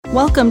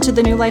Welcome to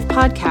the New Life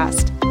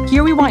Podcast.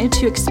 Here we want you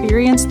to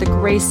experience the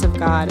grace of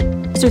God.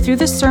 So through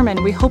this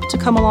sermon, we hope to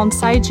come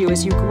alongside you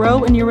as you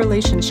grow in your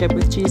relationship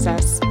with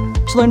Jesus.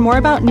 To learn more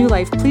about New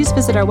Life, please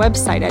visit our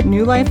website at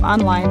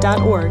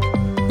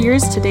newlifeonline.org.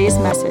 Here's today's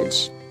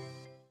message.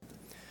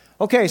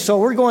 Okay, so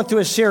we're going through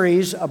a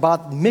series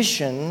about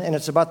mission, and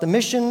it's about the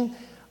mission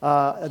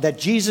that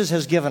Jesus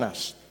has given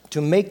us,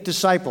 to make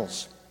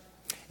disciples.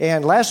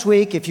 And last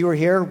week, if you were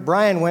here,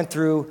 Brian went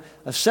through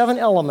 7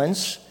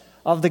 elements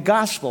of the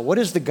gospel. What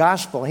is the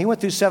gospel? He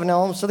went through 7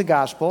 elements of the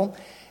gospel,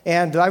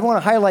 and I want to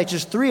highlight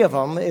just 3 of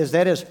them,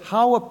 that is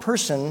how a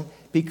person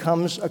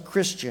becomes a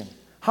Christian,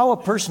 how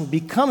a person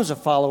becomes a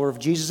follower of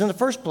Jesus in the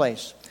first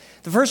place.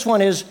 The first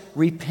one is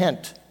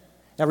repent.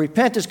 Now,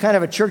 repent is kind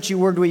of a churchy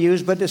word we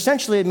use, but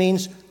essentially it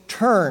means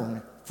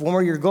turn. From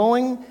where you're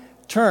going,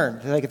 turn.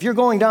 Like if you're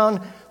going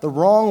down the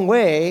wrong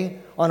way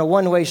on a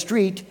one-way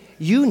street,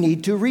 you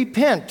need to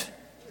repent.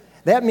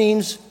 That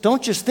means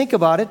don't just think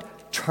about it,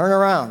 turn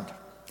around.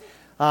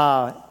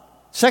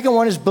 Second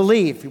one is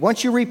believe.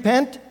 Once you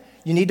repent,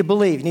 you need to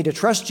believe. You need to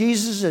trust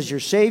Jesus as your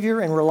Savior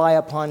and rely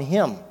upon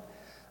Him.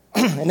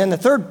 And then the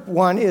third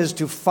one is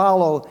to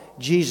follow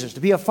Jesus, to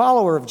be a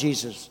follower of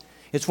Jesus.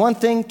 It's one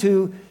thing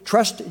to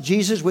trust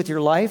Jesus with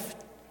your life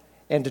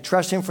and to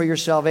trust Him for your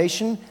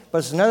salvation, but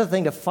it's another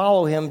thing to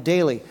follow Him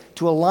daily,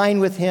 to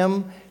align with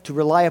Him, to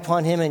rely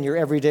upon Him in your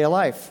everyday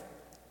life.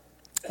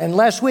 And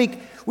last week,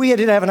 we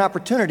did have an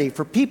opportunity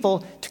for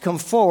people to come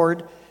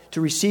forward to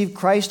receive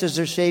Christ as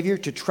their Savior,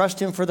 to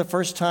trust Him for the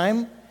first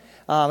time.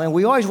 And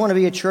we always want to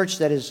be a church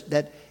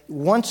that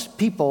wants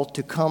people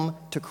to come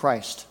to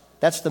Christ.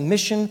 That's the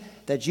mission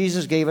that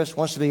Jesus gave us,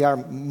 wants to be our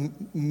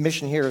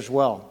mission here as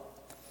well.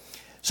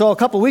 So a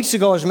couple of weeks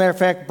ago, as a matter of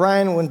fact,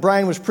 when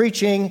Brian was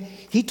preaching,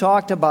 he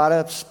talked about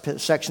a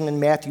section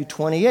in Matthew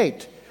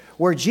 28,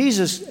 where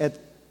Jesus, at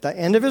the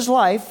end of His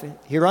life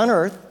here on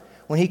earth,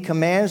 when He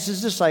commands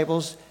His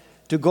disciples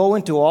to go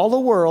into all the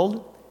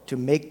world, to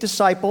make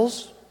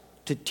disciples,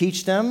 to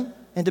teach them,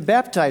 and to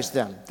baptize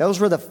them. Those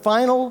were the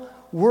final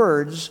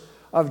words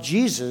of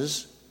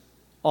Jesus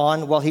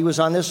while He was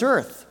on this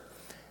earth.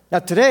 Now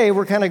today,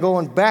 we're kind of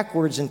going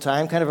backwards in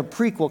time, kind of a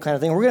prequel kind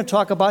of thing. We're going to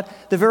talk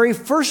about the very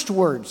first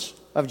words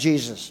of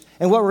Jesus.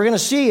 And what we're going to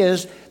see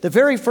is the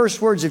very first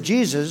words of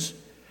Jesus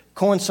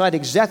coincide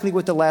exactly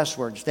with the last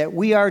words, that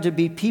we are to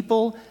be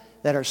people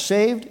that are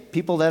saved,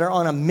 people that are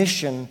on a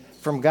mission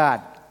from God.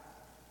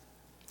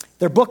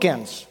 They're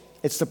bookends.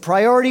 It's the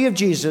priority of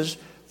Jesus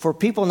for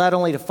people not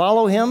only to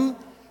follow Him,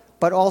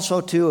 but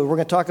also we're going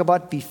to talk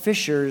about be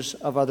fishers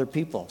of other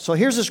people. So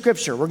here's the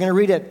scripture. We're going to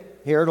read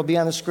it here. It'll be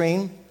on the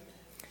screen.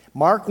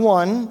 Mark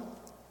 1,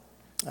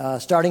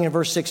 starting in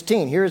verse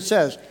 16. Here it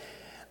says,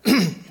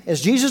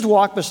 as Jesus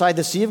walked beside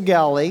the Sea of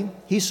Galilee,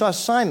 He saw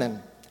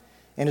Simon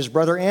and his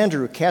brother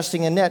Andrew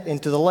casting a net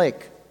into the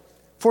lake,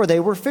 for they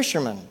were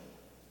fishermen.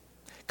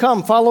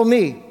 Come, follow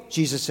me,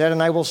 Jesus said,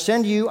 and I will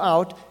send you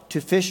out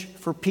to fish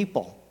for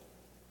people.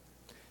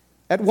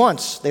 At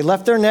once, they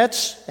left their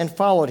nets and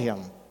followed Him.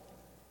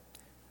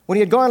 When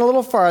He had gone a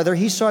little farther,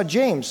 He saw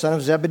James, son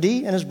of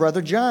Zebedee, and his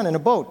brother John in a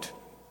boat,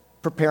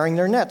 preparing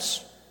their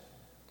nets.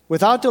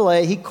 Without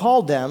delay, He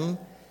called them,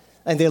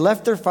 and they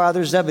left their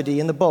father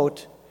Zebedee in the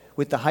boat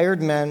with the hired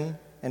men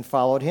and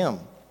followed Him.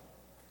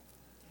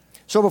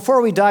 So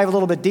before we dive a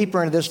little bit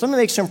deeper into this, let me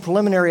make some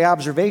preliminary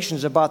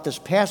observations about this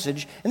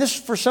passage. And this,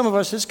 for some of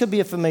us, this could be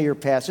a familiar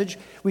passage.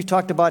 We've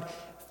talked about,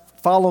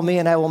 follow me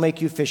and I will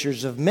make you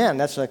fishers of men.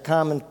 That's a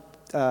common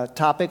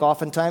topic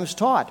oftentimes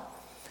taught.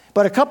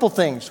 But a couple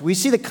things. We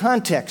see the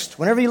context.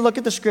 Whenever you look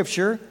at the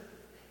scripture,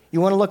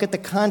 you want to look at the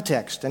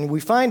context. And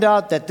we find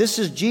out that this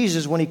is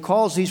Jesus when He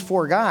calls these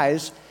 4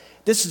 guys.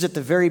 This is at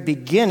the very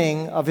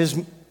beginning of His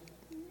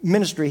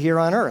ministry here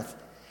on earth.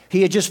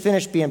 He had just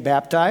finished being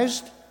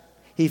baptized.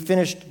 He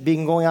finished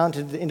going out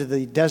into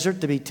the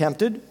desert to be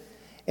tempted.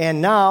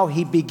 And now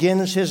He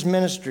begins His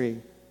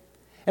ministry.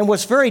 And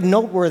what's very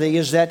noteworthy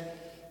is that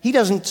He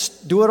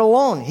doesn't do it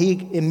alone.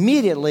 He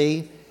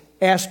immediately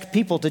asked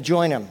people to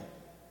join Him.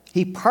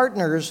 He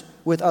partners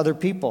with other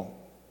people.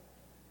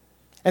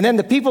 And then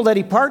the people that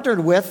He partnered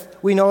with,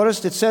 we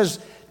noticed, it says,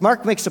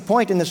 Mark makes a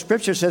point in the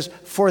scripture, says,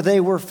 for they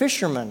were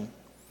fishermen.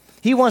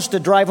 He wants to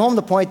drive home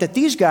the point that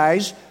these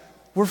guys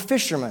were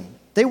fishermen.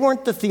 They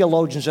weren't the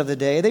theologians of the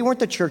day. They weren't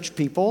the church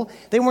people.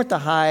 They weren't the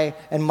high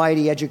and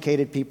mighty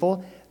educated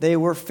people. They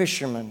were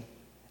fishermen.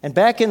 And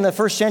back in the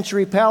first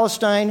century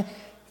Palestine,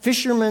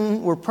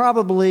 fishermen were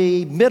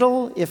probably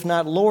middle, if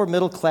not lower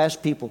middle class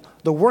people,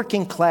 the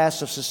working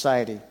class of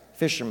society,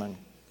 fishermen.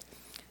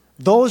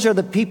 Those are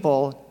the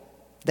people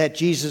that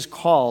Jesus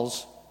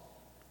calls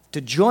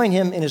to join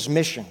Him in His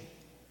mission.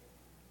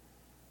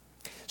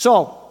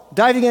 So,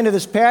 diving into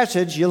this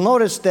passage, you'll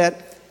notice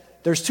that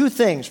there's 2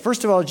 things.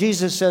 First of all,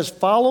 Jesus says,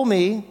 follow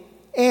me,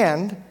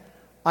 and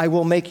I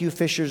will make you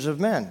fishers of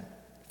men,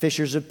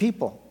 fishers of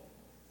people.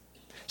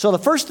 So the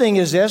first thing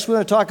is this. We're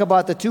going to talk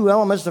about the 2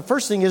 elements. The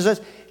first thing is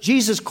that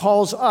Jesus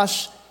calls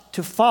us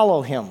to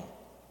follow Him.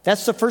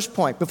 That's the first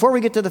point. Before we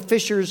get to the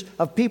fishers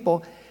of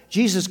people,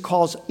 Jesus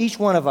calls each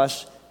one of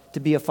us to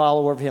be a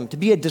follower of him, to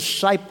be a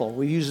disciple.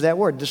 We use that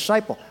word,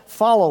 disciple,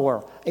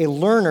 follower, a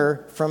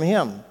learner from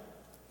him.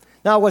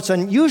 Now, what's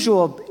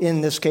unusual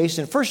in this case,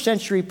 in first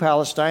century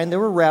Palestine, there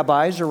were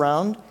rabbis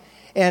around,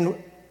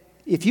 and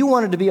if you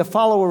wanted to be a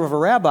follower of a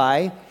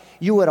rabbi,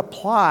 you would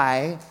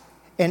apply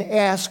and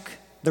ask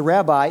the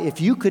rabbi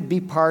if you could be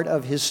part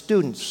of his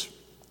students.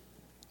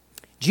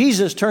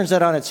 Jesus turns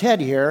that on its head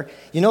here.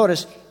 You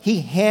notice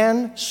he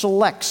hand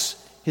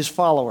selects his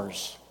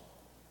followers.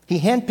 He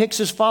handpicks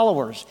his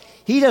followers.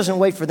 He doesn't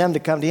wait for them to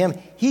come to him.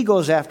 He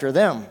goes after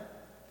them.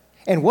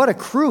 And what a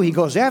crew he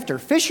goes after,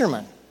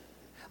 fishermen.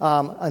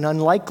 An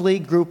unlikely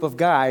group of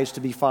guys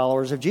to be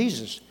followers of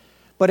Jesus.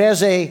 But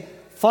as a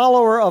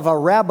follower of a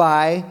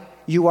rabbi,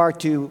 you are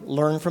to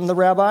learn from the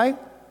rabbi,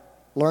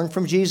 learn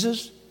from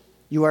Jesus.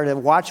 You are to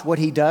watch what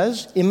he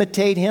does,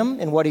 imitate him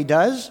in what he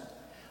does,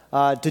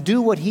 to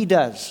do what he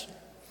does.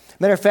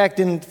 Matter of fact,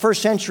 in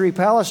first century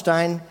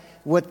Palestine,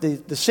 what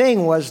the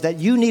saying was that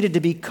you needed to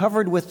be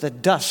covered with the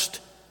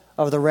dust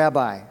of the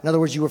rabbi. In other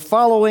words, you were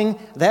following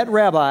that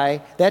rabbi,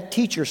 that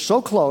teacher,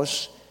 so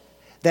close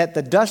that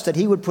the dust that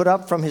he would put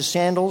up from his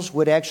sandals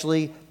would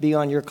actually be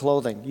on your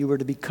clothing. You were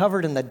to be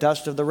covered in the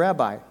dust of the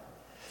rabbi.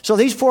 So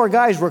these four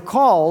guys were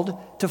called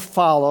to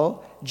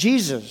follow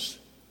Jesus.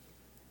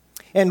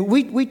 And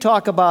we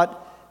talk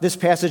about this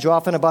passage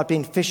often about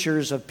being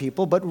fishers of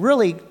people, but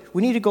really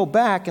we need to go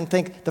back and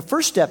think the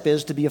first step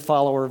is to be a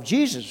follower of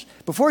Jesus.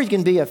 Before you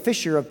can be a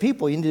fisher of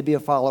people, you need to be a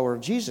follower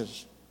of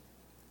Jesus.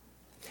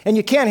 And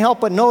you can't help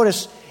but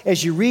notice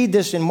as you read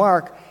this in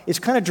Mark, it's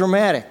kind of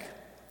dramatic.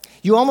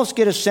 You almost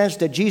get a sense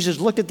that Jesus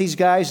looked at these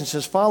guys and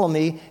says, follow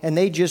me, and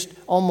they just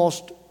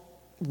almost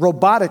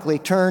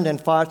robotically turned and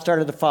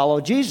started to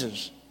follow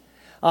Jesus.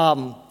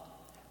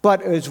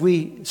 But as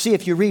we see,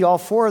 if you read all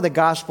four of the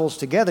Gospels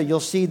together, you'll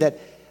see that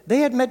they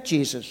had met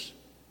Jesus.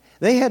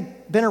 They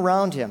had been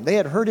around him. They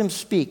had heard him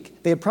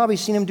speak. They had probably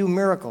seen him do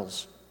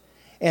miracles.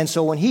 And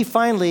so when he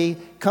finally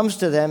comes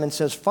to them and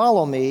says,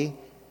 follow me,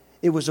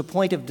 it was a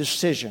point of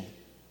decision.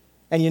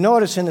 And you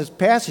notice in this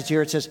passage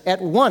here, it says,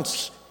 at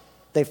once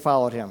they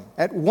followed him.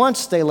 At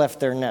once they left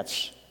their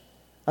nets.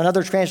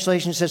 Another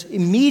translation says,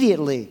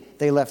 immediately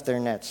they left their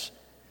nets.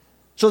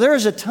 So there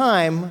is a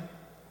time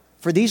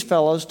for these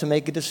fellows to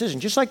make a decision,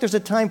 just like there's a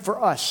time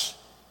for us,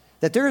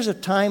 that there is a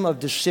time of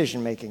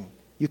decision making.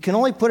 You can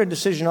only put a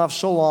decision off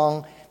so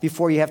long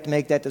before you have to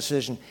make that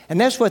decision. And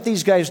that's what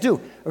these guys do,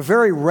 a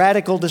very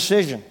radical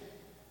decision.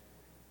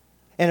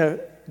 And a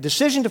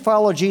decision to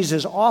follow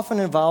Jesus often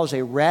involves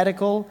a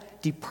radical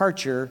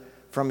departure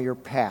from your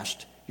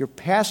past. Your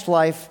past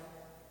life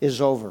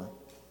is over.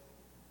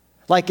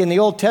 Like in the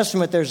Old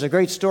Testament, there's a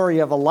great story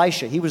of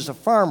Elisha. He was a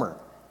farmer,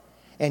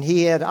 and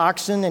he had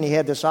oxen, and he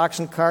had this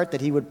oxen cart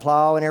that he would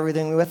plow and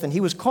everything with, and he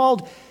was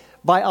called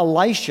by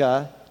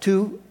Elisha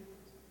to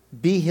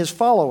be his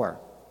follower.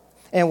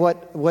 And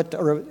what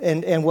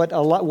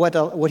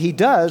he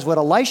does, what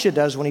Elisha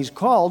does when he's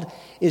called,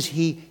 is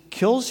he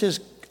kills his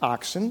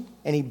oxen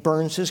and he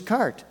burns his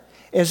cart,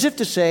 as if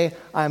to say,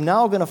 I'm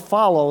now going to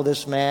follow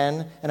this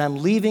man, and I'm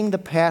leaving the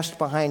past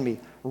behind me.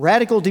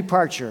 Radical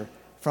departure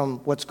from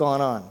what's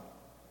gone on.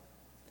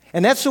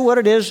 And that's what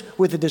it is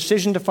with the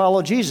decision to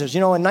follow Jesus. You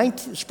know, in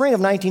spring of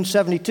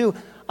 1972,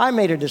 I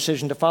made a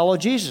decision to follow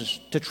Jesus,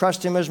 to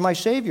trust him as my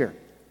Savior.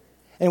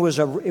 And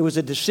it was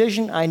a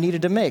decision I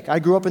needed to make. I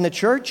grew up in the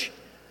church,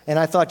 and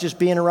I thought just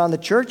being around the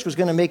church was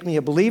going to make me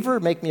a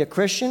believer, make me a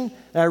Christian.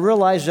 And I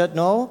realized that,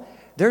 no,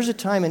 there's a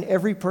time in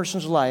every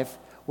person's life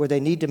where they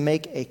need to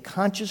make a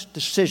conscious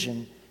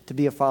decision to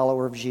be a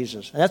follower of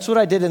Jesus. And that's what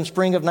I did in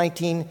spring of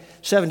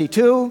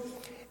 1972,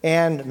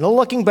 and no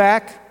looking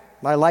back,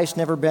 my life's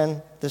never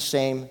been the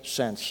same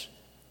since.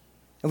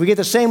 And we get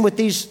the same with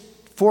these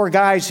four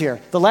guys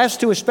here. The last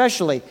two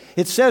especially.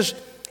 It says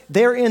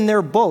they're in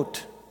their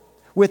boat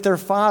with their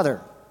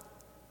father.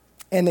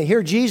 And they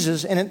hear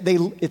Jesus, and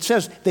it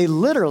says they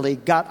literally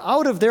got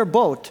out of their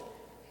boat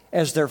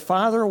as their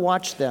father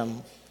watched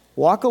them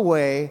walk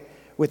away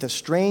with a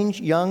strange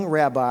young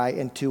rabbi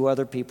and two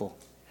other people.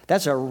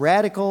 That's a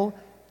radical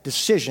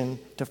decision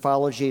to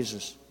follow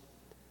Jesus.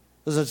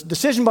 There's a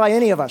decision by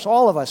any of us,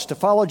 all of us, to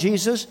follow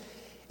Jesus.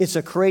 It's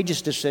a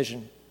courageous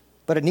decision,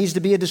 but it needs to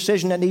be a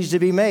decision that needs to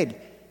be made.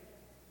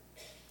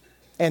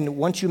 And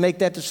once you make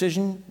that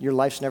decision, your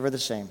life's never the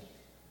same.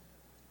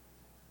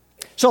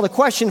 So the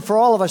question for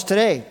all of us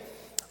today,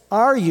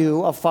 are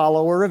you a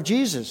follower of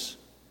Jesus?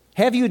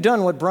 Have you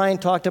done what Brian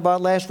talked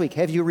about last week?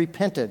 Have you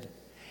repented?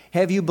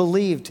 Have you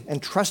believed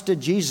and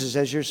trusted Jesus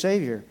as your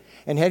Savior?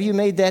 And have you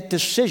made that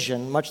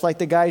decision, much like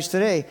the guys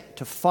today,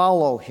 to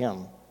follow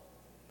him?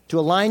 To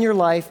align your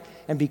life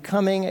and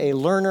becoming a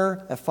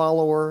learner, a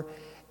follower,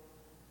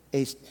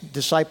 a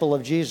disciple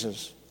of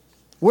Jesus.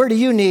 Where do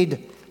you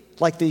need,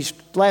 like these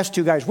last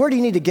two guys, where do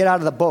you need to get out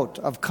of the boat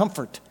of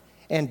comfort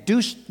and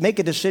make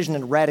a decision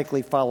and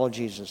radically follow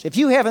Jesus? If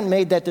you haven't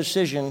made that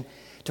decision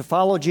to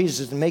follow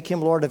Jesus and make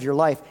him Lord of your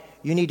life,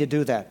 you need to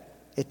do that.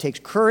 It takes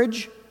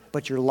courage,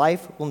 but your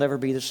life will never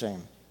be the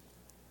same.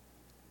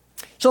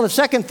 So the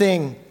second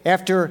thing,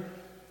 after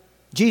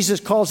Jesus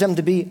calls them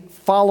to be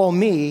follow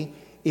me,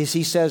 is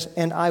he says,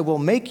 and I will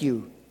make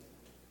you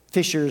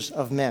fishers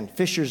of men,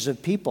 fishers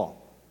of people.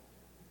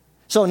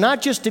 So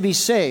not just to be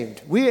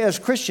saved. We as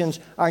Christians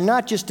are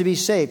not just to be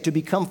saved, to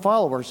become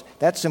followers.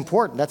 That's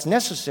important. That's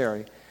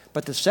necessary.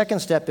 But the second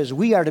step is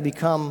we are to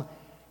become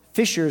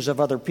fishers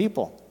of other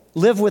people.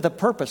 Live with a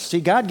purpose.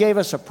 See, God gave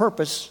us a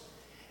purpose,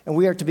 and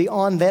we are to be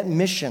on that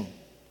mission.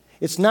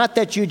 It's not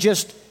that you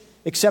just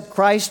accept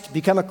Christ,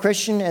 become a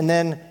Christian, and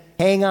then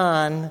hang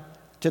on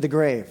to the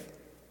grave.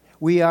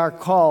 We are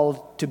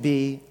called to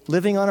be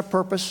living on a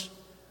purpose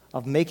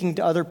of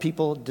making other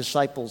people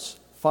disciples,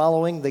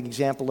 following the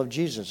example of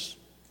Jesus.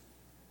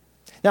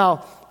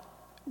 Now,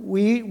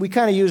 we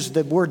kind of use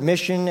the word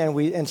mission, and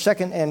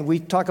we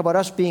talk about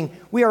us being,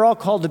 we are all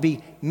called to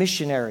be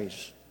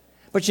missionaries.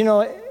 But you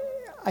know,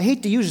 I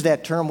hate to use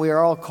that term, we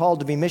are all called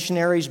to be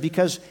missionaries,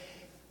 because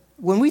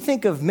when we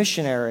think of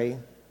missionary,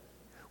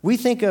 we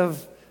think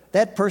of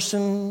that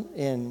person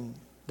in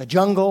the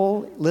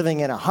jungle,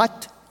 living in a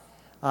hut,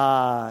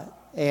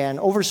 and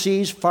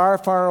overseas, far,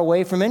 far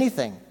away from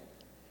anything.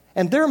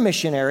 And they're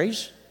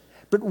missionaries,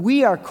 but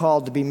we are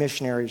called to be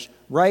missionaries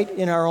right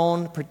in our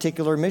own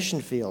particular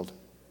mission field.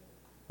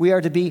 We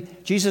are to be,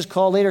 Jesus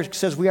called later,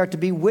 says we are to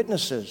be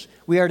witnesses.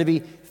 We are to be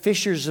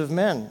fishers of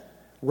men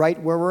right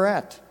where we're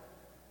at.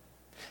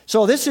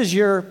 So this is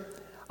your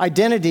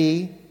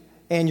identity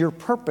and your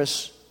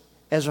purpose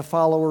as a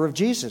follower of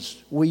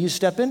Jesus. Will you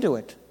step into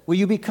it? Will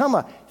you become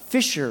a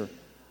fisher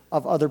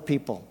of other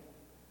people?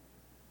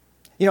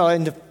 You know,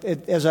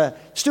 as a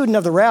student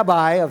of the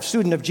rabbi, a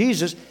student of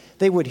Jesus,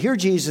 they would hear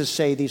Jesus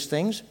say these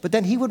things, but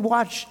then they would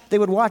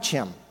watch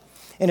him.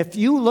 And if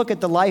you look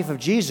at the life of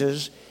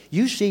Jesus,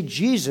 you see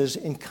Jesus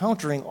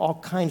encountering all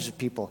kinds of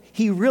people.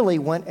 He really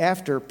went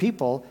after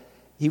people.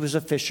 He was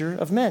a fisher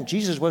of men.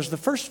 Jesus was the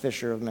first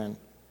fisher of men.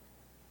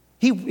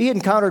 He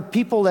encountered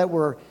people that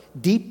were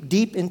deep,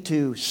 deep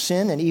into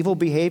sin and evil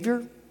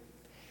behavior.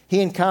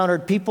 He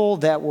encountered people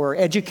that were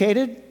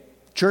educated,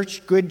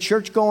 good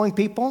church-going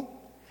people.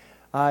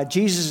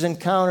 Jesus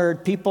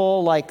encountered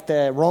people like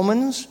the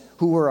Romans,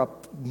 who were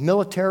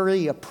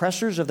military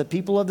oppressors of the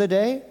people of the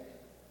day.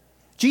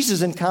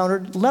 Jesus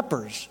encountered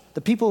lepers,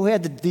 the people who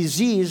had the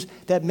disease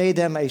that made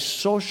them a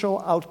social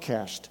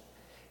outcast.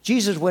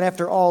 Jesus went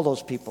after all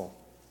those people.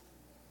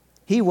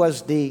 He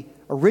was the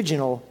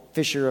original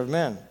fisher of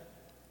men.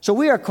 So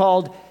we are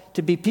called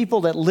to be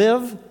people that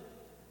live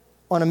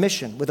on a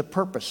mission with a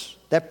purpose,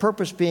 that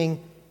purpose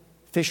being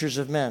fishers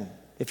of men.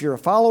 If you're a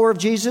follower of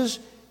Jesus,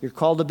 you're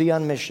called to be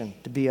on mission,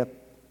 to be a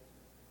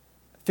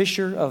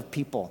fisher of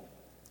people.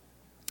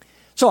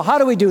 So how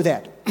do we do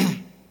that?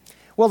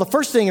 Well, the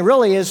first thing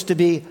really is to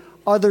be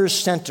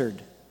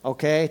others-centered,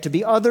 okay? To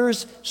be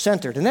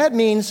others-centered. And that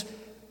means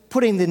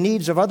putting the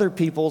needs of other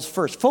people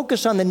first.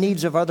 Focus on the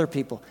needs of other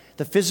people,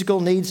 the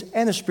physical needs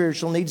and the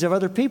spiritual needs of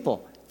other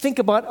people. Think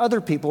about other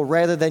people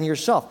rather than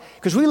yourself.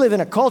 Because we live in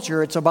a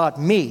culture, it's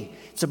about me.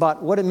 It's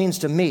about what it means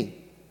to me.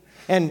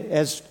 And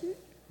as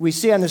we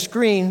see on the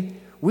screen,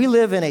 we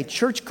live in a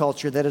church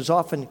culture that is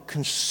often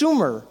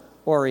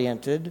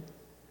consumer-oriented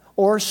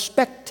or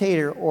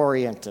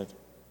spectator-oriented.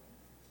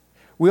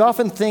 We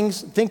often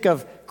think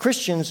of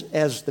Christians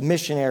as the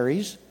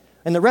missionaries,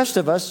 and the rest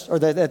of us, or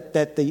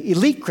that the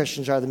elite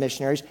Christians are the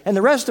missionaries, and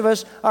the rest of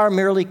us are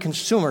merely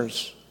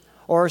consumers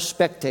or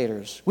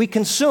spectators. We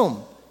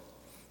consume.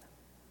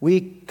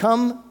 We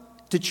come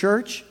to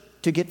church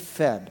to get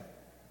fed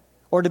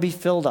or to be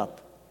filled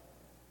up.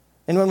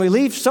 And when we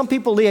leave, some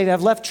people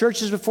have left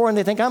churches before and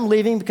they think, I'm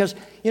leaving because,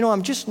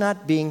 I'm just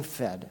not being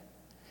fed.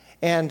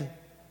 And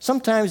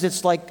sometimes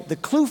it's like the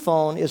clue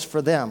phone is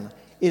for them.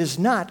 It is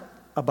not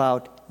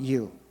about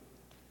you.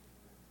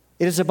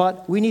 It is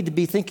about, we need to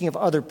be thinking of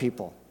other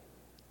people.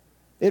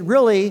 It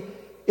really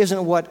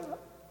isn't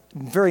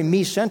very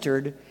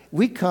me-centered.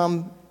 We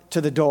come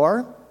to the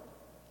door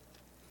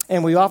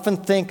and we often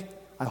think,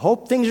 I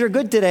hope things are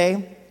good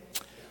today.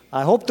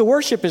 I hope the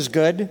worship is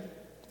good.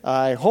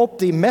 I hope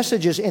the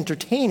message is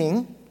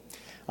entertaining.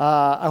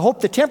 I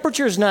hope the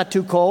temperature is not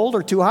too cold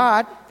or too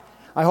hot.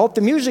 I hope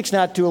the music's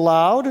not too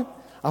loud.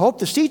 I hope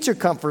the seats are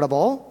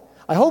comfortable.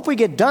 I hope we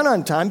get done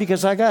on time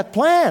because I got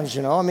plans,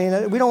 we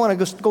don't want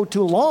to go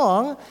too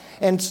long.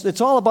 And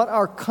it's all about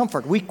our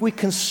comfort. We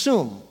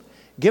consume.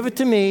 Give it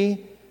to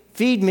me.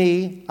 Feed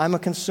me. I'm a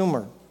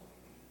consumer.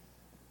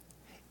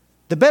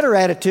 The better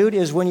attitude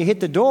is when you hit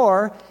the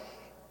door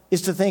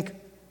is to think,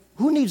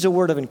 who needs a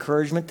word of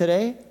encouragement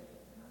today?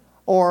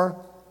 Or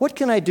what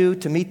can I do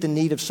to meet the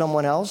need of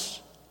someone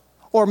else?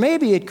 Or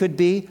maybe it could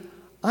be,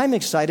 I'm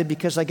excited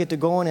because I get to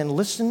go in and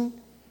listen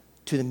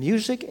to the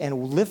music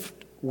and lift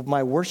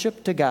my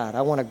worship to God.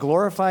 I want to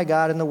glorify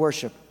God in the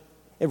worship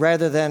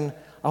rather than,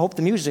 I hope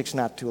the music's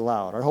not too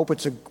loud, or I hope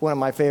it's one of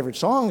my favorite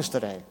songs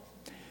today.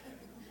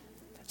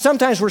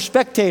 Sometimes we're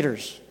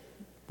spectators.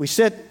 We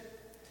sit,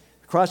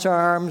 cross our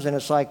arms, and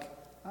it's like,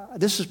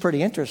 this is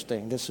pretty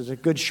interesting. This is a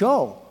good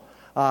show.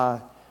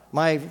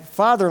 My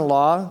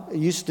father-in-law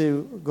used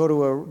to go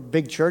to a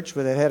big church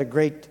where they had a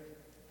great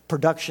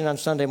production on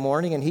Sunday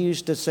morning, and he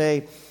used to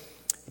say,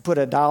 put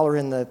 $1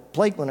 in the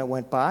plate when it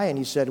went by, and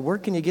he said, where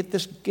can you get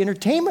this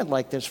entertainment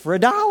like this for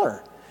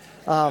 $1?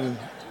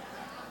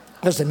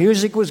 Because the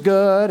music was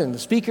good and the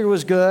speaker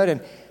was good,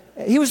 and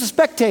he was a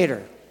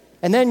spectator.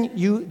 And then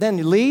you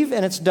leave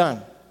and it's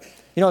done.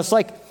 You know, it's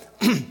like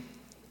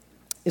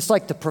it's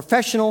like the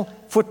professional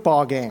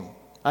football game.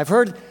 I've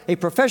heard a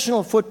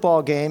professional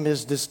football game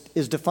is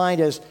defined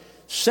as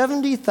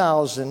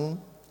 70,000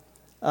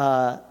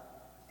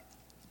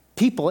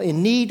 people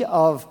in need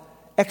of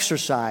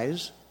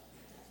exercise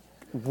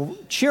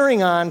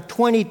cheering on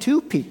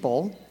 22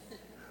 people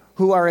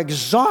who are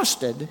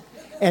exhausted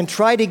and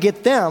try to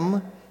get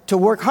them to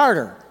work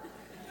harder.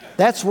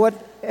 That's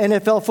what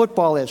NFL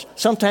football is.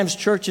 Sometimes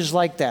church is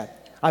like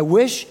that. I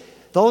wish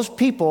those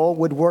people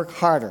would work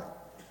harder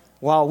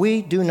while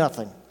we do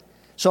nothing.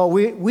 So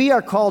we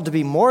are called to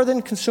be more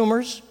than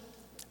consumers,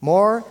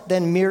 more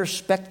than mere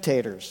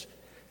spectators.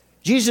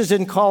 Jesus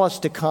didn't call us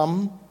to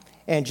come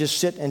and just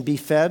sit and be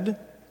fed.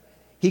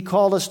 He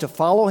called us to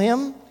follow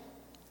him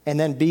and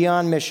then be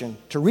on mission,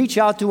 to reach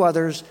out to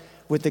others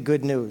with the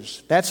good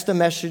news. That's the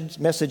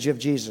message of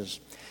Jesus.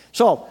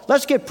 So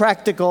let's get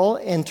practical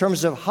in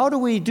terms of how do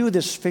we do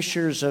this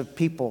fishers of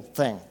people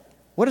thing?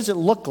 What does it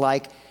look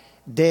like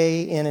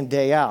day in and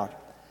day out?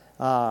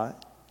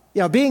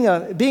 Being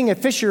a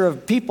fisher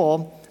of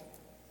people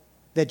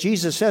that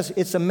Jesus says,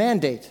 it's a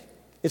mandate.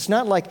 It's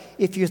not like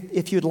if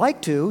you'd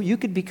like to, you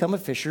could become a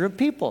fisher of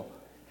people.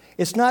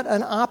 It's not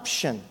an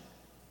option.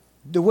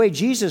 The way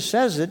Jesus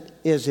says it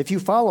is, if you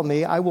follow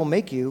me, I will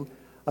make you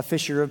a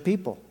fisher of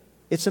people.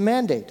 It's a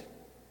mandate.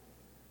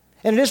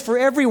 And it is for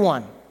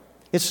everyone.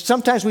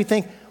 Sometimes we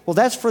think, well,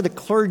 that's for the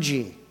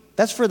clergy.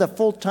 That's for the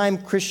full-time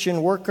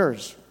Christian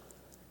workers.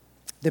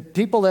 The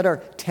people that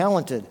are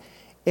talented,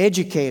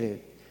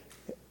 educated.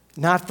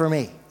 Not for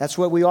me. That's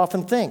what we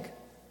often think.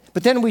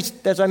 But then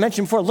as I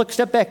mentioned before,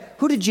 step back.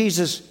 Who did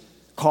Jesus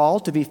call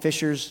to be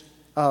fishers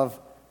of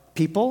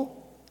people?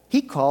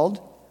 He called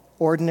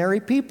ordinary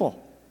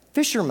people,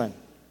 fishermen.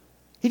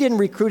 He didn't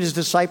recruit his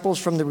disciples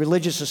from the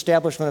religious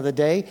establishment of the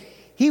day.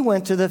 He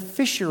went to the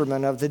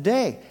fishermen of the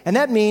day. And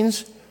that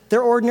means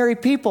they're ordinary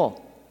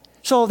people.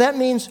 So that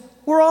means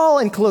we're all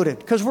included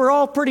because we're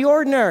all pretty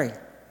ordinary.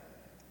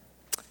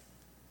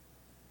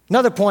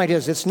 Another point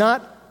is it's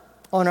not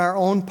on our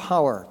own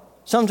power.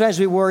 Sometimes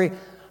we worry,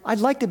 I'd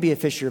like to be a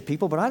fisher of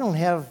people, but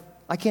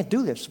I can't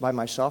do this by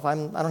myself. I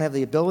don't have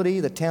the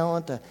ability, the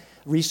talent, the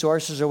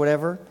resources or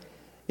whatever.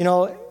 You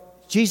know,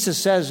 Jesus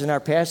says in our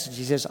passage,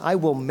 he says, I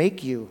will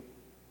make you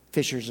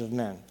fishers of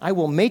men. I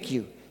will make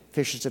you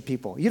fishers of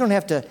people. You don't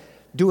have to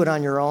do it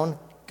on your own.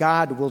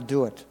 God will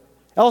do it.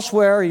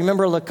 Elsewhere, you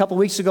remember a couple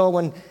weeks ago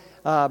when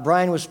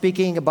Brian was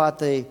speaking about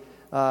the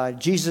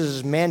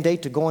Jesus'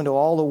 mandate to go into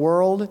all the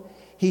world.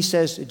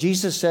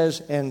 Jesus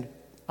says, and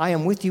I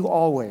am with you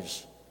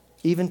always,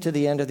 even to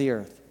the end of the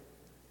earth.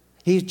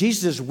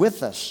 Jesus is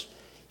with us.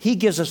 He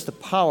gives us the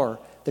power,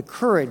 the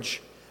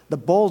courage, the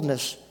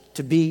boldness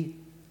to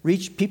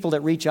reach people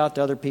that reach out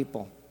to other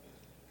people.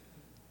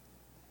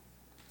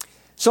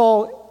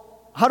 So,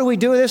 how do we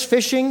do this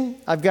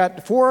fishing? I've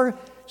got 4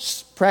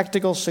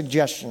 practical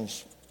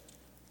suggestions.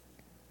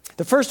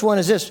 The first one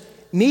is this: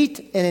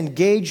 meet and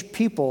engage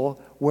people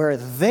where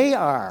they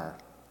are.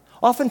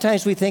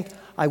 Oftentimes we think,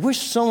 I wish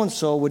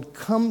so-and-so would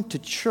come to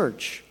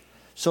church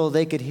so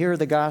they could hear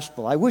the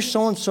gospel. I wish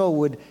so-and-so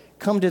would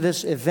come to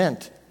this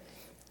event.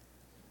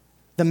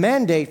 The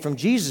mandate from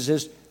Jesus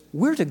is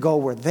we're to go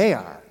where they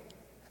are.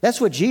 That's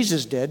what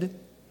Jesus did.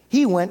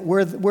 He went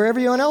where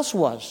everyone else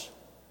was.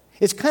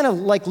 It's kind of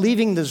like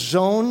leaving the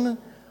zone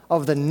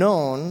of the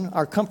known,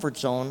 our comfort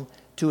zone,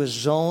 to a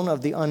zone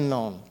of the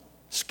unknown.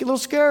 It's a little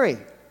scary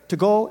to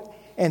go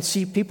and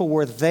see people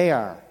where they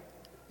are.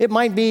 It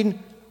might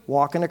mean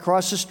walking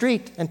across the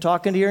street and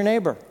talking to your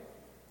neighbor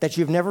that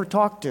you've never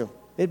talked to.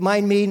 It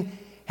might mean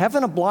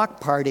having a block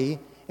party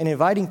and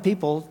inviting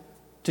people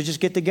to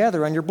just get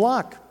together on your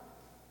block.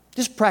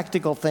 Just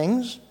practical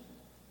things.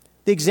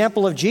 The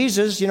example of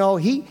Jesus,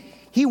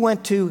 he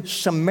went to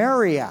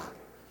Samaria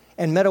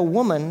and met a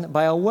woman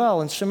by a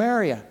well in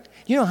Samaria.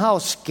 You know how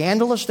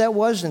scandalous that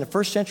was in the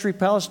first century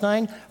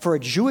Palestine for a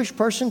Jewish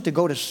person to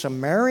go to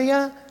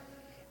Samaria?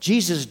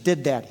 Jesus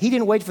did that. He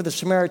didn't wait for the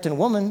Samaritan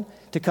woman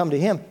to come to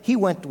him. He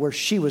went where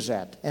she was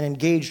at and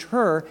engaged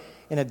her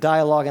in a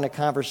dialogue and a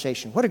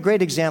conversation. What a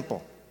great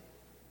example.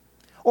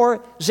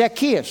 Or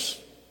Zacchaeus.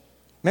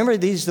 Remember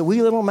the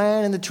wee little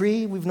man in the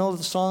tree? We've known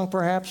the song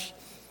perhaps.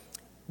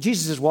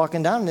 Jesus is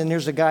walking down and then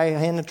there's a guy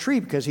in the tree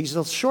because he's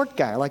a short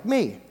guy like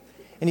me.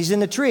 And he's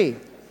in the tree.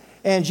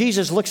 And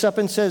Jesus looks up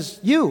and says,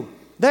 you,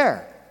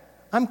 there,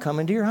 I'm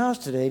coming to your house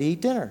today to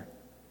eat dinner.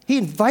 He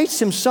invites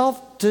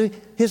himself to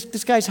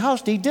this guy's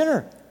house to eat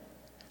dinner.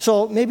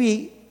 So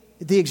maybe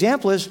the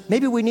example is,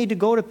 maybe we need to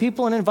go to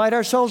people and invite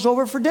ourselves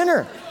over for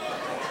dinner.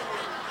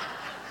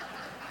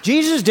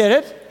 Jesus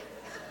did it.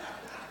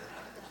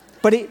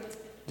 But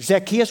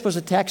Zacchaeus was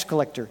a tax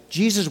collector.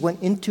 Jesus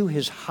went into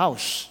his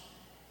house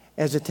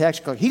as a tax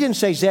collector. He didn't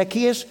say,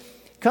 Zacchaeus,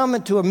 come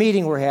into a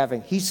meeting we're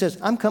having. He says,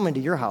 I'm coming to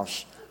your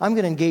house. I'm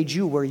going to engage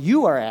you where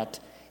you are at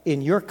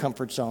in your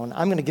comfort zone.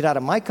 I'm going to get out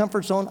of my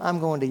comfort zone. I'm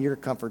going to your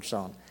comfort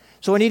zone.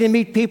 So we need to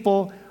meet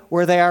people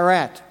where they are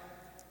at.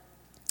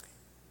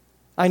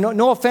 I know,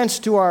 no offense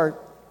to our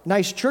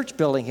nice church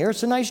building here.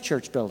 It's a nice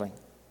church building.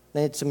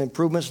 They had some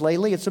improvements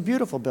lately. It's a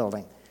beautiful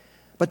building.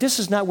 But this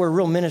is not where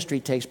real ministry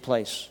takes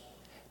place.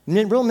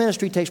 Real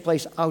ministry takes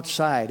place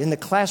outside, in the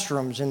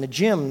classrooms, in the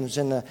gyms,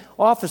 in the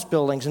office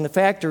buildings, in the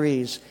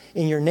factories,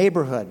 in your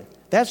neighborhood.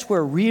 That's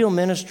where real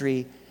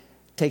ministry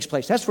takes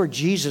place. That's where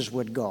Jesus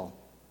would go.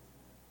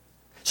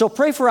 So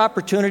pray for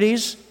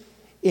opportunities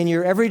in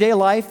your everyday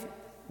life,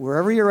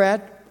 wherever you're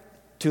at,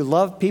 to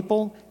love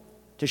people,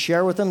 to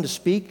share with them, to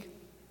speak.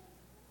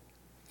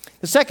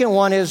 The second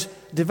one is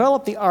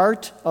develop the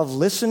art of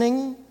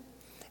listening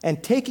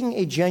and taking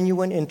a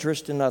genuine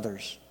interest in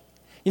others.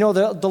 You know,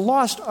 the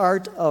lost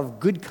art of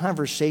good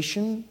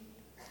conversation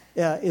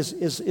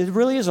it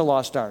really is a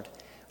lost art.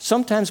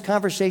 Sometimes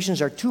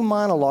conversations are two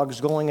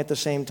monologues going at the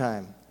same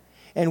time.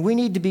 And we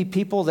need to be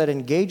people that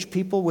engage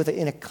people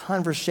in a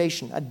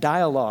conversation, a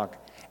dialogue,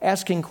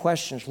 asking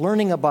questions,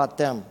 learning about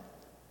them.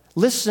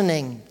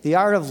 Listening, the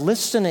art of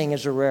listening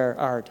is a rare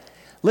art.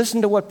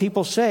 Listen to what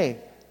people say.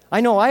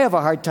 I know I have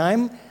a hard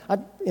time.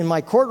 In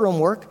my courtroom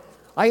work,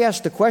 I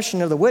ask the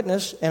question of the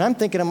witness, and I'm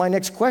thinking of my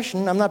next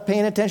question. I'm not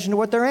paying attention to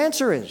what their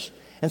answer is.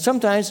 And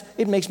sometimes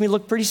it makes me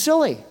look pretty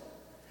silly.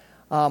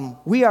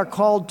 We are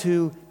called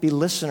to be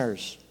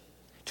listeners,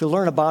 to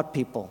learn about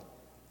people.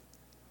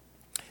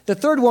 The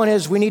third one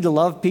is we need to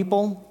love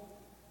people,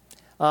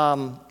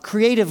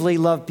 creatively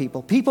love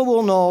people. People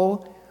will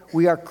know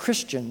we are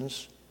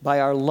Christians by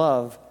our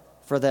love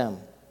for them.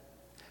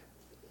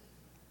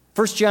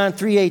 1 John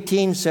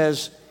 3:18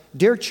 says,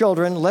 "Dear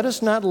children, let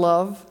us not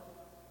love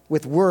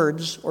with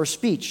words or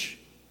speech,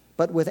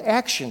 but with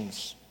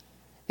actions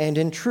and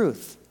in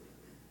truth."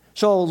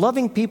 So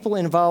loving people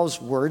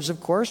involves words,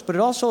 of course, but it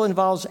also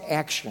involves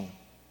action.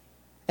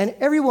 And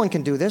everyone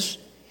can do this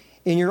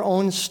in your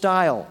own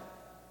style.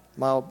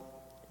 Well,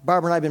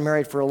 Barbara and I have been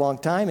married for a long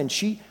time, and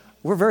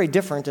we're very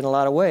different in a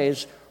lot of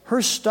ways.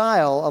 Her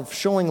style of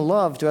showing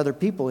love to other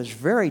people is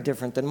very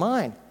different than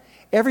mine.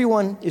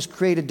 Everyone is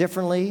created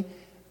differently.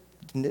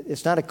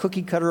 It's not a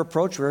cookie-cutter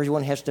approach where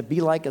everyone has to be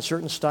like a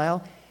certain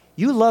style.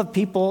 You love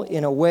people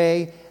in a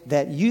way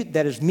that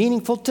is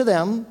meaningful to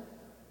them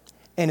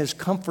and is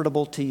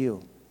comfortable to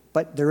you.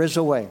 But there is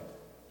a way.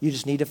 You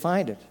just need to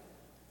find it.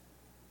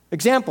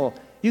 Example,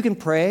 you can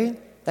pray.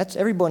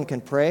 Everyone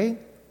can pray.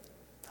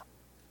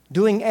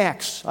 Doing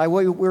acts.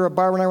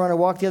 Barbara and I were on a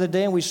walk the other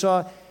day, and we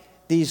saw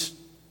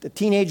a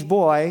teenage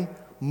boy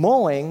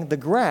mowing the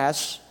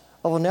grass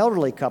of an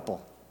elderly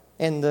couple.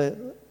 And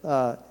the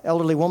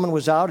elderly woman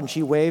was out, and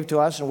she waved to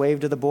us and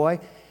waved to the boy.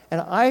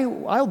 And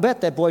I'll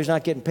bet that boy's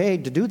not getting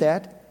paid to do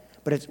that,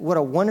 but what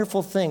a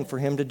wonderful thing for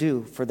him to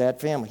do for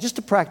that family. Just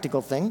a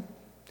practical thing.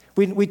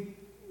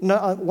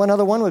 One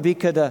other one would be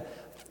the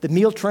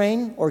meal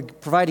train or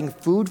providing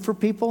food for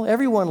people.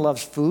 Everyone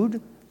loves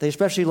food. They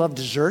especially love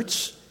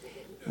desserts.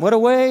 What a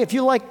way, if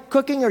you like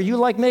cooking or you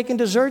like making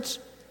desserts,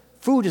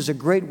 food is a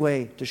great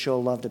way to show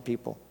love to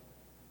people.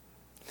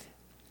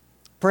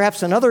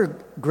 Perhaps another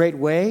great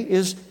way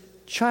is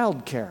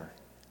childcare.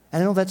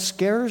 And I know that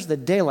scares the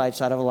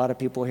daylights out of a lot of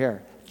people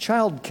here.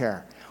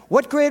 Childcare.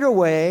 What greater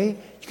way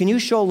can you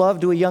show love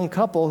to a young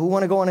couple who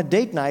want to go on a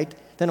date night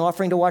than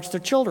offering to watch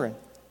their children?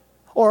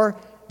 Or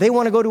they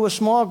want to go to a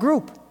small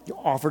group. You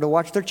offer to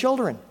watch their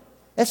children.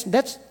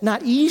 That's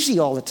not easy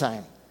all the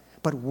time.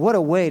 But what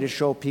a way to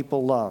show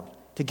people love.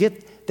 To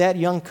get that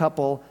young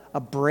couple a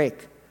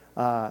break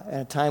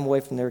and a time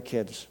away from their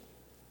kids.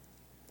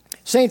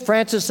 St.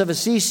 Francis of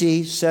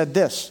Assisi said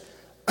this,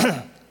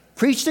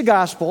 "Preach the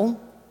gospel.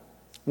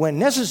 When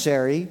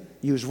necessary,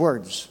 use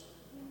words."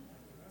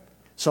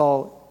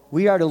 So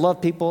we are to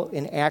love people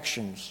in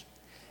actions.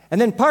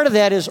 And then part of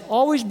that is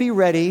always be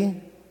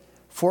ready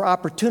for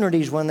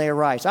opportunities when they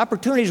arise.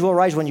 Opportunities will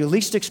arise when you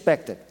least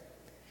expect it.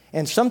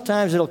 And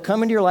sometimes it'll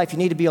come into your life. You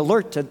need to be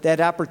alert to that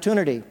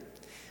opportunity.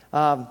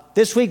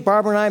 This week,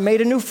 Barbara and I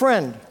made a new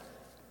friend.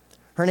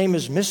 Her name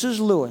is Mrs.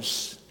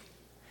 Lewis.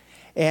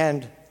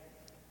 And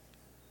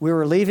we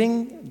were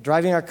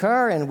driving our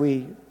car,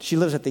 and she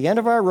lives at the end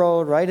of our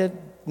road,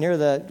 near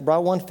the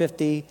Route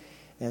 150,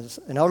 as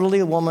an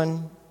elderly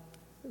woman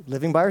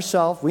living by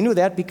herself. We knew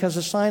that because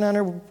the sign on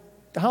her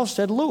house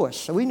said Lewis,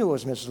 so we knew it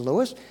was Mrs.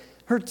 Lewis.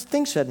 Her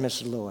thing said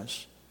Mrs.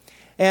 Lewis.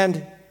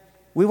 And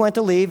we went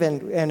to leave,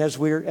 and as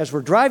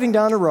we're driving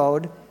down the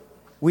road,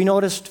 we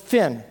noticed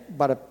Finn,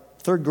 about a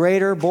third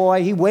grader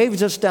boy. He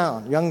waves us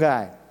down, young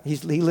guy. He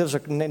lives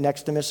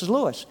next to Mrs.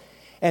 Lewis.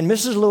 And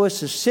Mrs.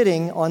 Lewis is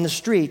sitting on the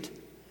street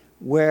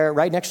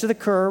right next to the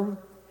curb.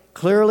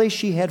 Clearly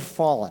she had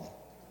fallen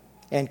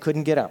and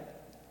couldn't get up.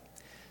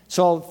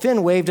 So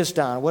Finn waved us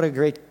down. What a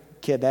great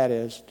kid that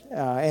is.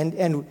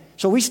 And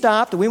so we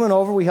stopped, and we went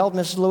over. We helped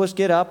Mrs. Lewis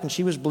get up, and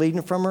she was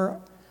bleeding from her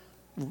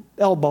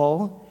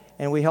elbow.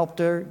 And we helped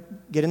her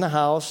get in the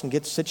house and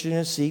get situated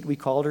in a seat. We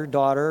called her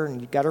daughter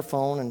and got her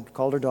phone and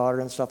called her daughter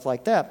and stuff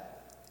like that.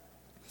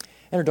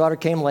 And her daughter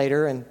came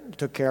later and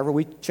took care of her.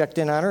 We checked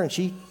in on her, and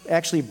she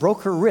actually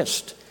broke her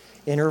wrist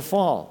in her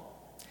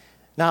fall.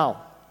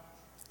 Now,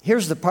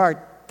 here's the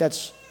part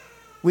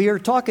we are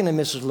talking to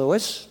Mrs.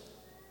 Lewis.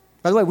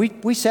 By the way,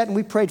 we sat and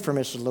we prayed for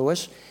Mrs.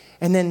 Lewis,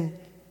 and then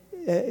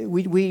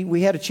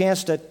we had a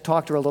chance to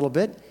talk to her a little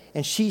bit,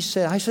 and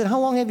I said, how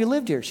long have you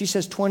lived here? She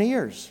says, 20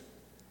 years.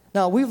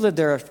 Now, we've lived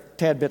there a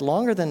tad bit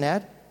longer than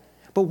that,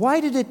 but why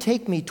did it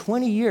take me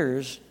 20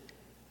 years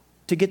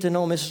to get to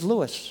know Mrs.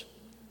 Lewis?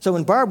 So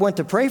when Barb went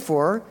to pray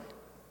for her,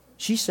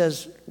 she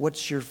says,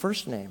 what's your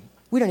first name?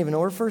 We don't even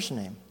know her first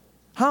name.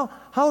 How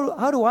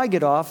do I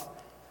get off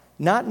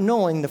not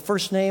knowing the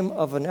first name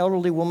of an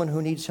elderly woman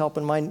who needs help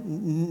in my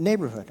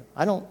neighborhood?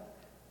 I don't.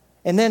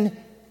 And then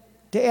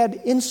to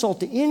add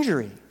insult to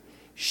injury,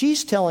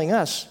 she's telling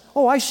us,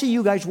 oh, I see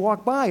you guys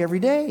walk by every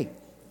day.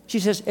 She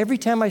says, every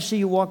time I see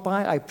you walk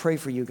by, I pray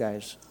for you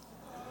guys.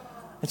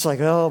 It's like,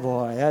 oh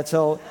boy, that's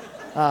all.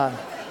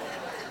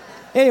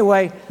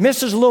 Anyway,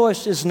 Mrs.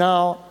 Lewis is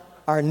now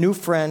our new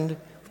friend.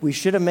 We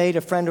should have made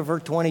a friend of her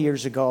 20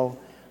 years ago.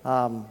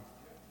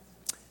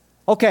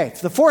 Okay,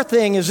 the fourth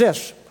thing is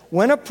this.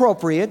 When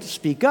appropriate,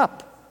 speak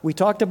up. We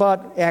talked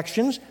about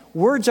actions.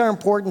 Words are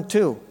important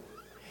too.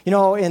 You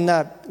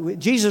know,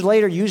 Jesus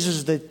later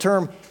uses the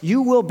term,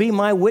 you will be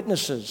my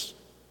witnesses.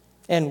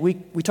 And we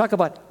talk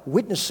about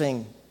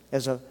witnessing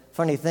as a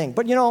funny thing.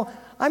 But, you know,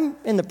 I'm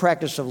in the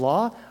practice of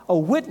law. A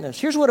witness,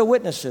 here's what a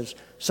witness is.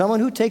 Someone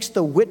who takes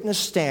the witness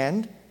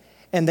stand,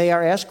 and they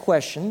are asked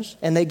questions,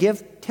 and they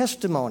give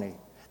testimony.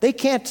 They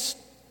can't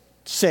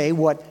say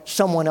what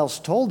someone else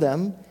told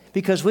them,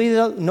 because we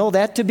know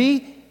that to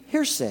be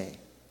hearsay.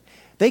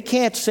 They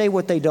can't say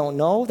what they don't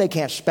know. They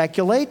can't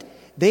speculate.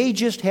 They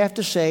just have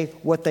to say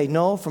what they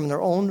know from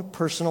their own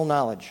personal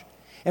knowledge.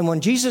 And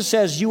when Jesus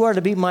says, you are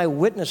to be my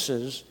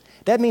witnesses,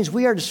 that means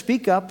we are to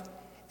speak up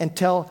and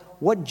tell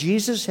what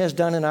Jesus has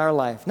done in our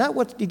life. Not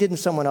what he did in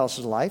someone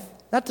else's life.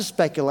 Not to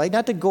speculate.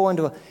 Not to go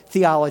into a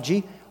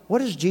theology. What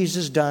has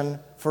Jesus done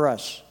for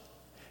us?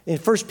 In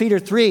 1 Peter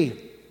 3,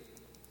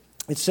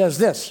 it says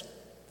this,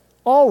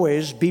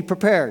 always be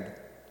prepared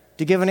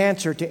to give an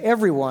answer to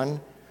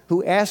everyone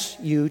who asks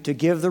you to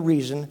give the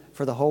reason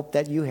for the hope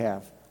that you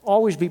have.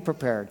 Always be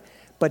prepared.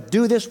 But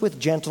do this with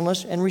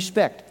gentleness and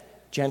respect.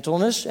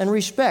 Gentleness and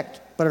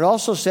respect. But it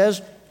also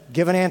says,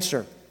 give an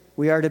answer.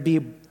 We are to be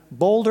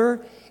bolder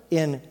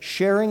in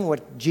sharing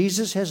what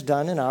Jesus has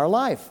done in our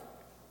life.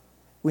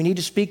 We need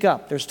to speak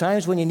up. There's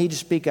times when you need to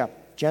speak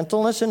up.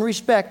 Gentleness and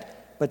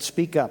respect, but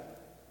speak up.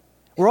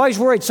 We're always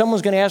worried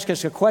someone's going to ask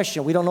us a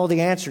question we don't know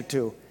the answer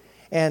to.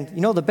 And,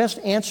 you know, the best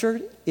answer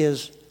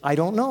is, I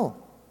don't know.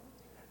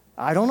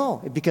 I don't know,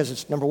 because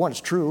it's, number one,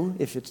 it's true,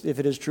 if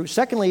it is true.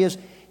 Secondly is,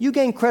 you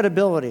gain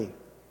credibility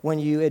when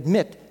you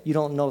admit you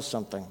don't know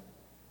something.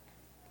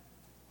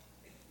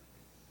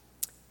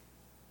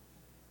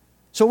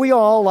 So we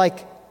all,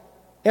 like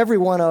every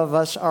one of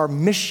us, are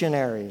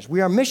missionaries.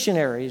 We are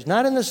missionaries,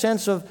 not in the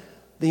sense of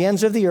the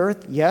ends of the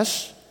earth,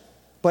 yes,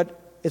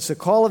 but it's the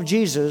call of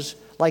Jesus,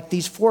 like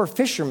these 4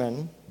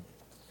 fishermen,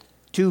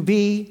 to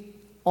be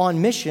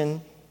on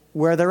mission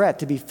where they're at,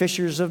 to be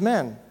fishers of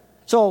men.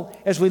 So,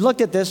 as we looked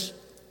at this,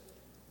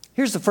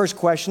 here's the first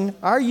question.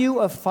 Are you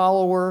a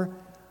follower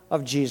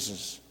of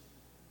Jesus?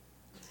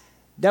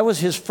 That was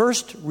his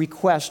first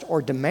request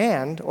or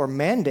demand or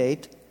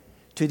mandate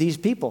to these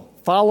people.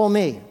 Follow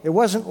me. It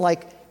wasn't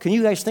like, can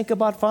you guys think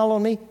about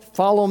following me?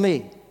 Follow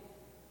me.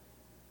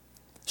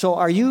 So,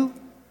 are you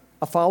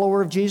a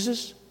follower of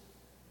Jesus?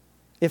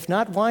 If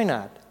not, why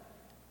not?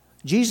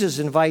 Jesus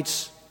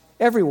invites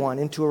everyone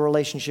into a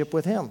relationship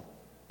with him.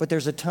 But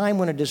there's a time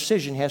when a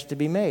decision has to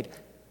be made.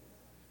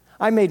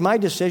 I made my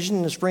decision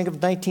in the spring of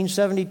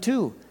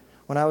 1972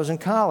 when I was in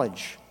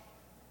college.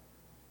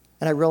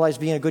 And I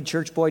realized being a good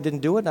church boy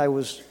didn't do it. I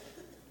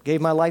gave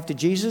my life to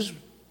Jesus.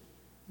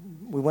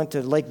 We went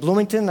to Lake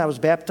Bloomington. I was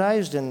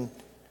baptized in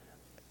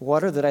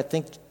water that I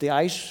think the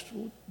ice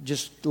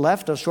just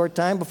left a short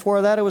time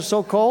before that. It was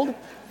so cold.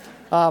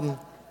 But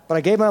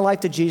I gave my life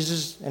to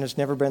Jesus, and it's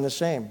never been the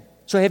same.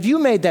 So have you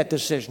made that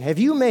decision? Have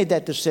you made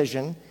that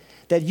decision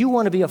that you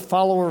want to be a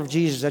follower of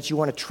Jesus, that you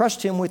want to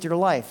trust him with your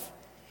life?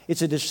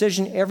 It's a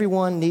decision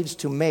everyone needs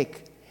to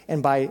make.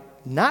 And by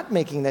not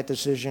making that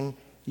decision,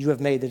 you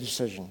have made the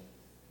decision.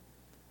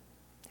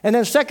 And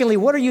then secondly,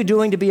 what are you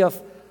doing to be a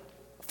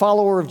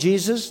follower of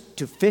Jesus,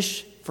 to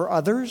fish for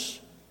others?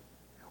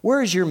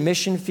 Where is your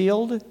mission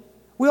field?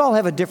 We all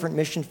have a different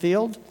mission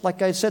field.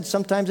 Like I said,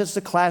 sometimes it's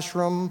the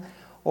classroom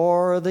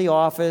or the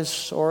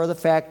office or the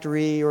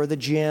factory or the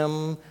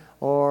gym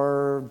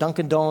or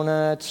Dunkin'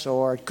 Donuts,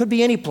 or it could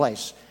be any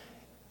place.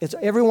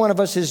 Every one of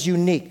us is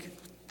unique.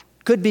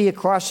 Could be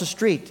across the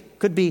street.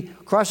 Could be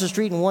across the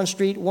street,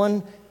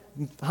 one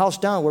house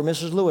down where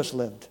Mrs. Lewis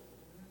lived.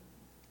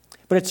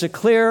 But it's a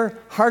clear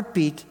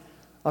heartbeat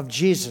of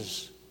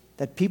Jesus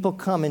that people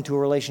come into a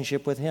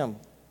relationship with him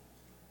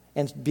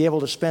and be able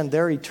to spend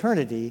their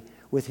eternity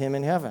with him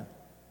in heaven.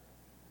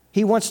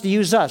 He wants to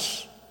use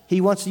us. He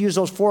wants to use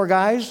those 4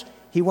 guys.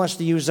 He wants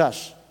to use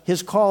us.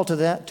 His call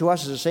to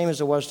us is the same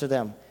as it was to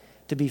them,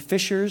 to be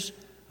fishers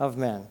of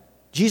men.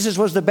 Jesus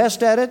was the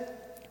best at it.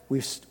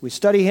 We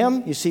study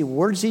him. You see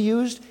words he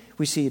used.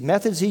 We see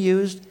methods he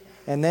used,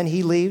 and then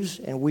he leaves,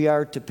 and we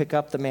are to pick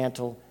up the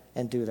mantle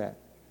and do that.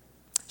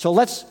 So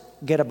let's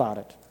get about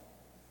it.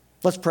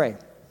 Let's pray.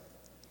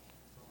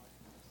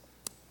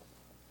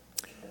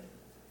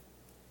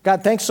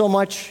 God, thanks so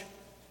much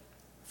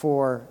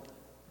for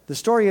the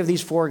story of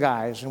these 4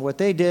 guys and what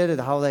they did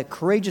and how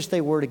courageous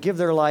they were to give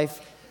their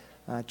life,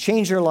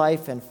 change their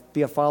life, and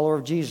be a follower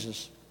of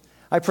Jesus.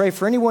 I pray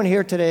for anyone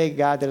here today,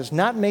 God, that has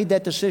not made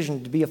that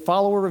decision to be a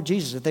follower of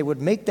Jesus, that they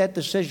would make that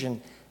decision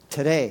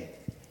today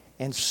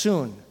and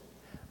soon.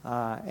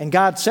 And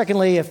God,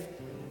 secondly, if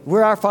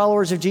we're our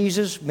followers of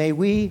Jesus, may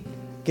we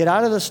get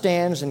out of the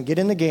stands and get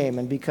in the game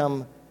and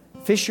become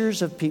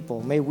fishers of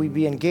people. May we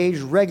be engaged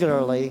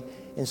regularly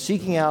in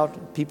seeking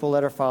out people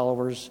that are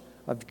followers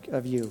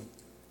of you.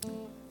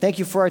 Thank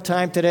you for our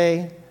time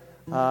today.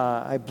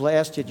 I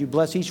ask that you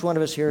bless each one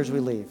of us here as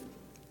we leave.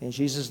 In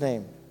Jesus'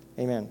 name,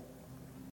 amen.